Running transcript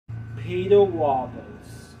Peter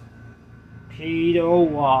Robbins. Peter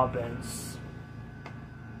Robbins.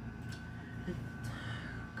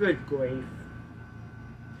 Good grief.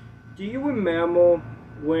 Do you remember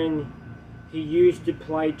when he used to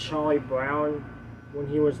play Charlie Brown when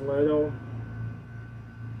he was little?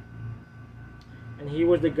 And he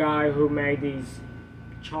was the guy who made these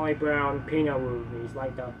Charlie Brown peanut movies,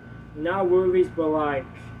 like the, not movies, but like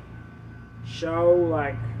show,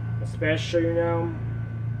 like a special, you know?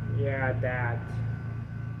 Yeah, that.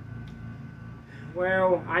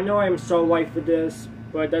 Well, I know I'm so late for this,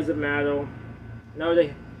 but it doesn't matter. No,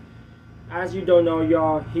 as you don't know,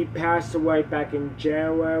 y'all, he passed away back in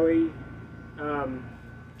January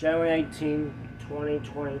 18,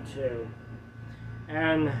 2022.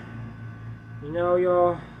 And, you know,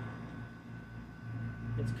 y'all,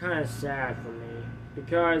 it's kind of sad for me,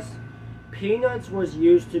 because Peanuts was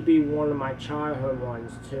used to be one of my childhood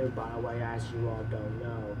ones too, by the way, as you all don't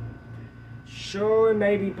know. Sure, it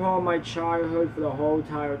may be part of my childhood for the whole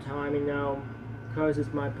entire time, you know, because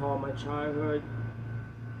it's my part of my childhood.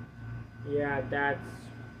 Yeah, that's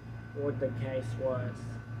what the case was.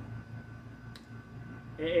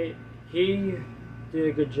 He did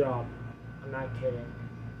a good job. I'm not kidding.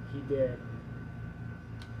 He did.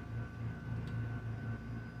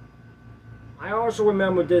 I also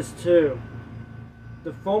remember this too.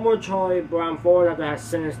 The former Charlie Brown forward that has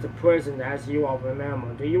sentenced to prison, as you all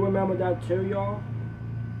remember. Do you remember that too, y'all?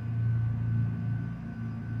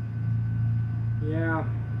 Yeah.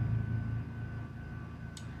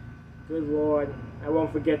 Good Lord. I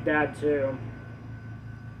won't forget that too.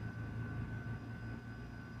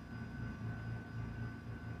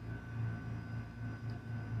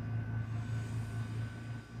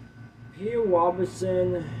 Peter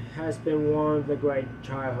Robinson has been one of the great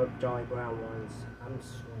childhood Charlie Brown ones. I'm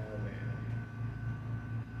swearing.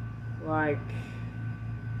 Like,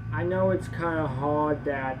 I know it's kind of hard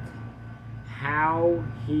that how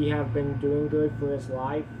he have been doing good for his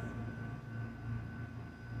life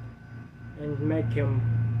and make him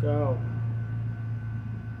go.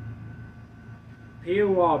 Peter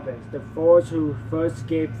Robbins, the force who first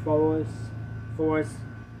gave force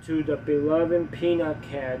to the beloved Peanuts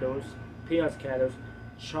characters,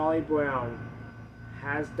 Charlie Brown,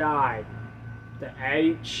 has died at the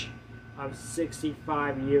age of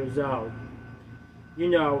 65 years old. You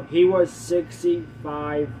know, he was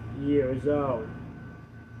 65 years old.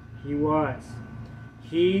 He was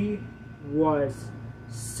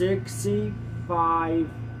 65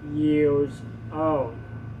 years old.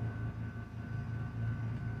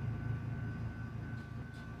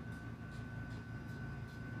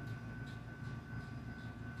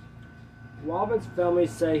 Robbins' family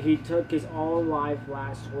say he took his own life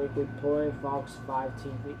last week reporting Fox 5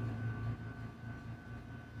 TV.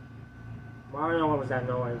 I don't know what was that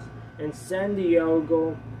noise. In San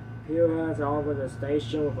Diego, Peter has offered the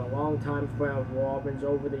station with a longtime friend of Robbins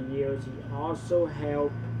over the years. He also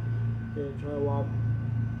helped the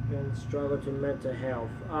Robbins struggle to mental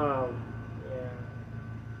health. Oh, yeah.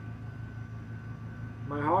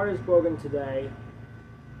 My heart is broken today.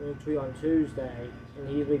 In a tweet on Tuesday, and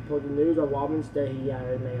he reported the news of Robbins that he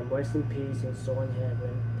added, "May him rest in peace and soar in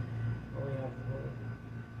heaven." Only have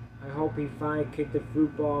I hope he finally kicked the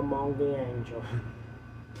football among the angels.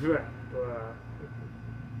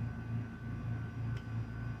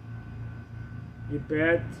 You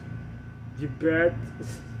bet. You bet.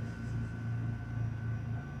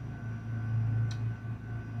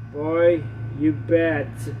 Boy, you bet.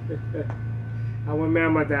 I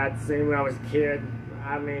remember that scene when I was a kid.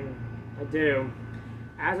 I mean, I do.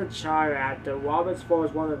 As a child actor, Robbins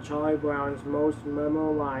was one of Charlie Brown's most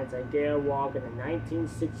memorable lines at Gale Walk in the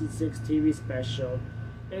 1966 TV special,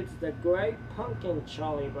 "It's the Great Pumpkin,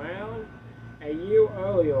 Charlie Brown." A year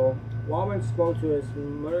earlier, Robbins spoke to his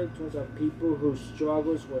multitudes of people who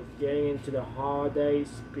struggles with getting into the holiday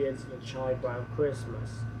spirits of Charlie Brown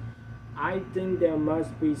Christmas. "I think there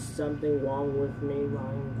must be something wrong with me,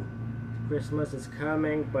 Ryan. Christmas is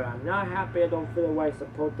coming, but I'm not happy. I don't feel the way I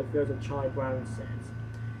support the fears of Charlie Brown," says.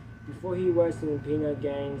 Before he rested in peanut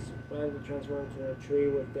gangs, planned to transfer into a tree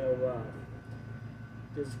with their love.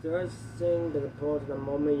 Discussing the report a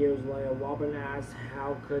moment years later, Robin asked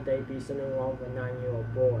how could they be something wrong with a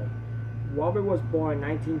 9-year-old boy. Robin was born in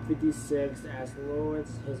 1956 as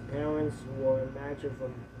Lawrence. His parents were immigrants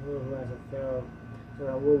from who has a fair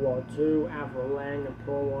during World War II. After landing in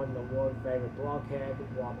Poland, the war-favorite blockhead,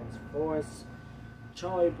 Robin's force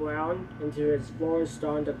Charlie Brown into his voice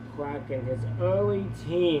starting to crack in his early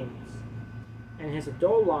teens. In his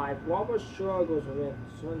adult life, Robert struggles with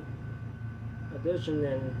addiction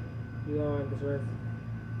and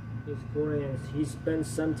He's going and he spent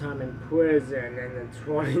some time in prison in the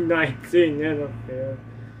 2019 interview.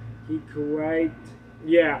 He quit.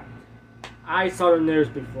 Yeah, I saw the news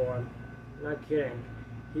before. Not kidding.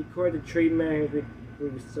 He quit the treatment he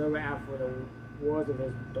was so after the worst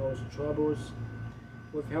of those troubles,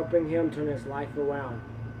 with helping him turn his life around.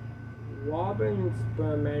 Robbins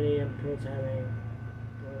spent many influence having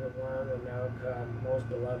one of America's most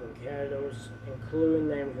beloved characters, including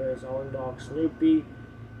names for his own dog Snoopy,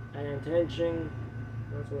 and intention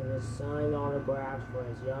was with his signed autographs for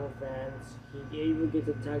his young fans. He even gets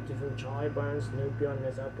a tattoo from Charlie Brown and Snoopy on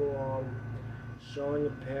his upper arm, showing the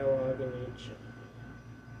pair hugging each other.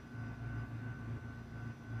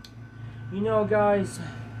 You know, guys,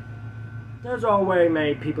 there's always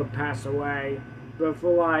many people pass away, but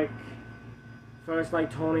for first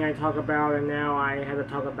Tony I talk about, and now I had to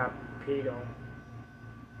talk about Peter.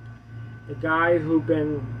 The guy who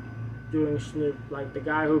been doing Snoop, the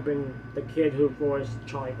guy who been the kid who voiced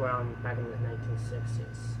Charlie Brown back in the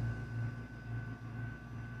 1960s.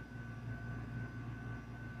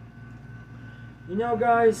 You know,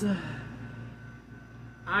 guys,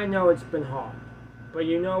 I know it's been hard, but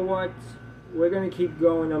you know what? We're going to keep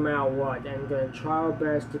going no matter what, and going to try our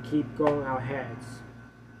best to keep going our heads.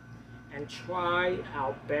 And try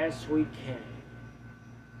our best we can.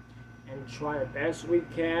 And try the best we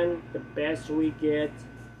can, the best we get,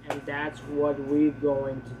 and that's what we're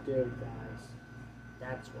going to do, guys.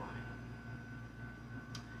 That's why.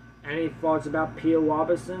 Any thoughts about Peter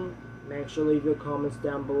Robinson? Make sure to leave your comments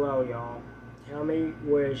down below, y'all. Tell me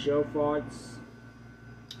where's your thoughts.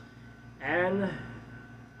 And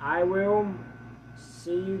I will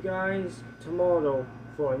see you guys tomorrow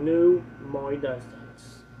for a new Molly Does Things.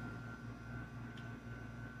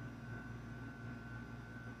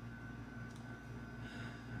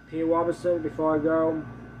 Peter Robinson, before I go,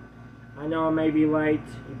 I know I may be late.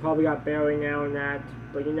 You probably got buried now and that,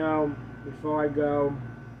 but you know, before I go,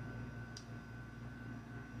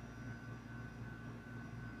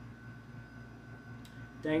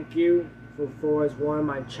 thank you for one of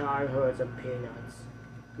my childhoods of peanuts.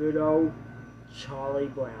 Good old Charlie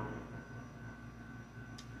Brown.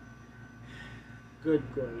 Good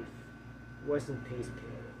grief. Rest in peace,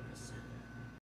 Peter.